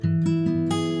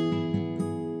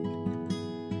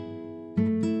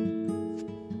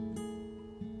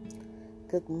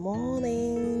Good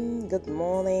morning. Good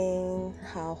morning.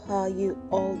 How are you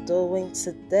all doing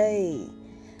today?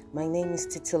 My name is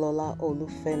Titilola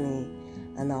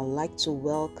Olufemi, and I'd like to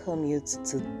welcome you to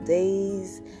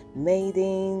today's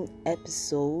maiden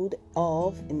episode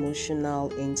of Emotional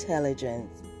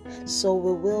Intelligence. So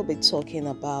we will be talking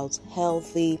about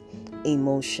healthy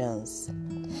emotions.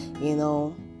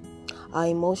 Our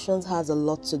emotions has a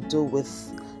lot to do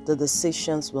with the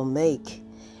decisions we make,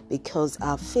 because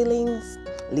our feelings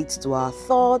leads to our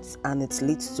thoughts and it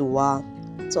leads to our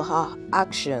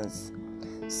actions.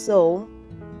 So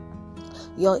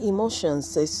your emotions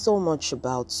say so much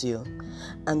about you,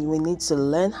 and we need to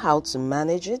learn how to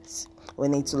manage it. We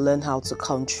need to learn how to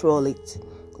control it.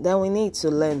 Then we need to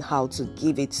learn how to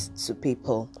give it to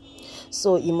people.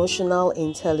 So emotional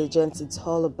intelligence, it's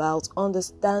all about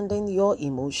understanding your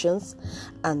emotions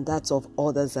and that of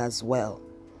others as well.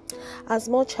 As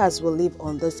much as we live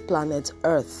on this planet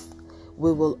Earth,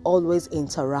 we will always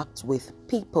interact with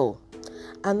people.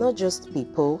 And not just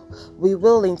people, we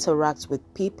will interact with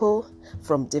people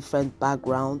from different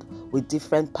background, with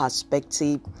different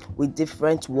perspective, with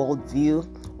different worldview,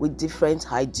 with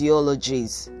different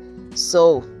ideologies.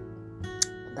 So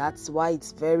that's why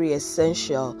it's very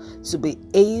essential to be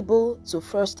able to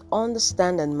first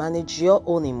understand and manage your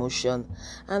own emotion,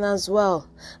 and as well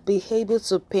be able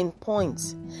to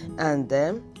pinpoint and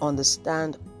then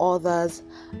understand others'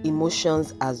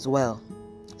 emotions as well.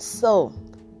 So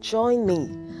join me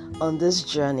on this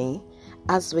journey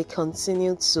as we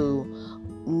continue to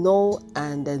know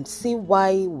and then see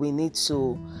why we need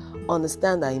to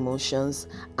understand our emotions,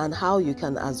 and how you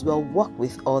can as well work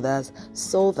with others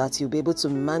so that you'll be able to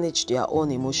manage their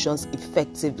own emotions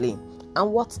effectively.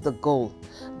 And what's the goal?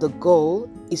 The goal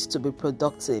is to be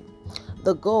productive.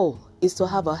 The goal is to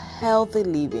have a healthy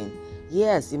living.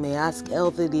 Yes, you may ask,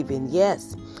 healthy living.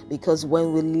 Yes, because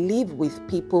when we live with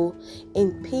people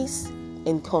in peace,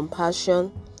 in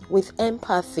compassion, with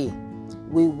empathy,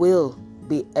 we will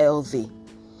be healthy.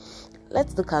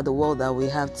 Let's look at the world that we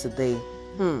have today.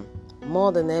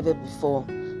 More than ever before,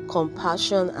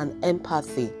 compassion and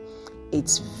empathy,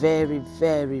 it's very,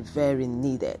 very, very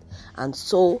needed. And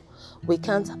so we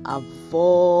can't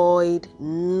avoid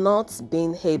not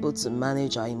being able to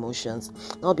manage our emotions,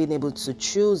 not being able to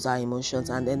choose our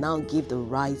emotions and then now give the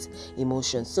right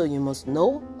emotions. So you must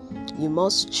know, you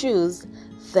must choose,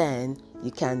 then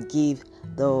you can give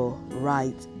the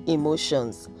right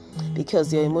emotions,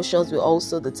 because your emotions will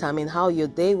also determine how your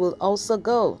day will also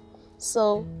go.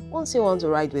 So once you want to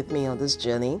ride with me on this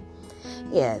journey,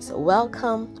 yes,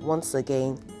 welcome once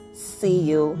again. See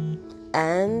you,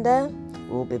 and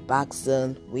we'll be back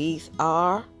soon with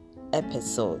our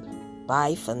episode.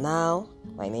 Bye for now.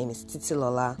 My name is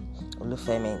Titilola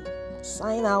Olufemi.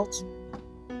 Sign out.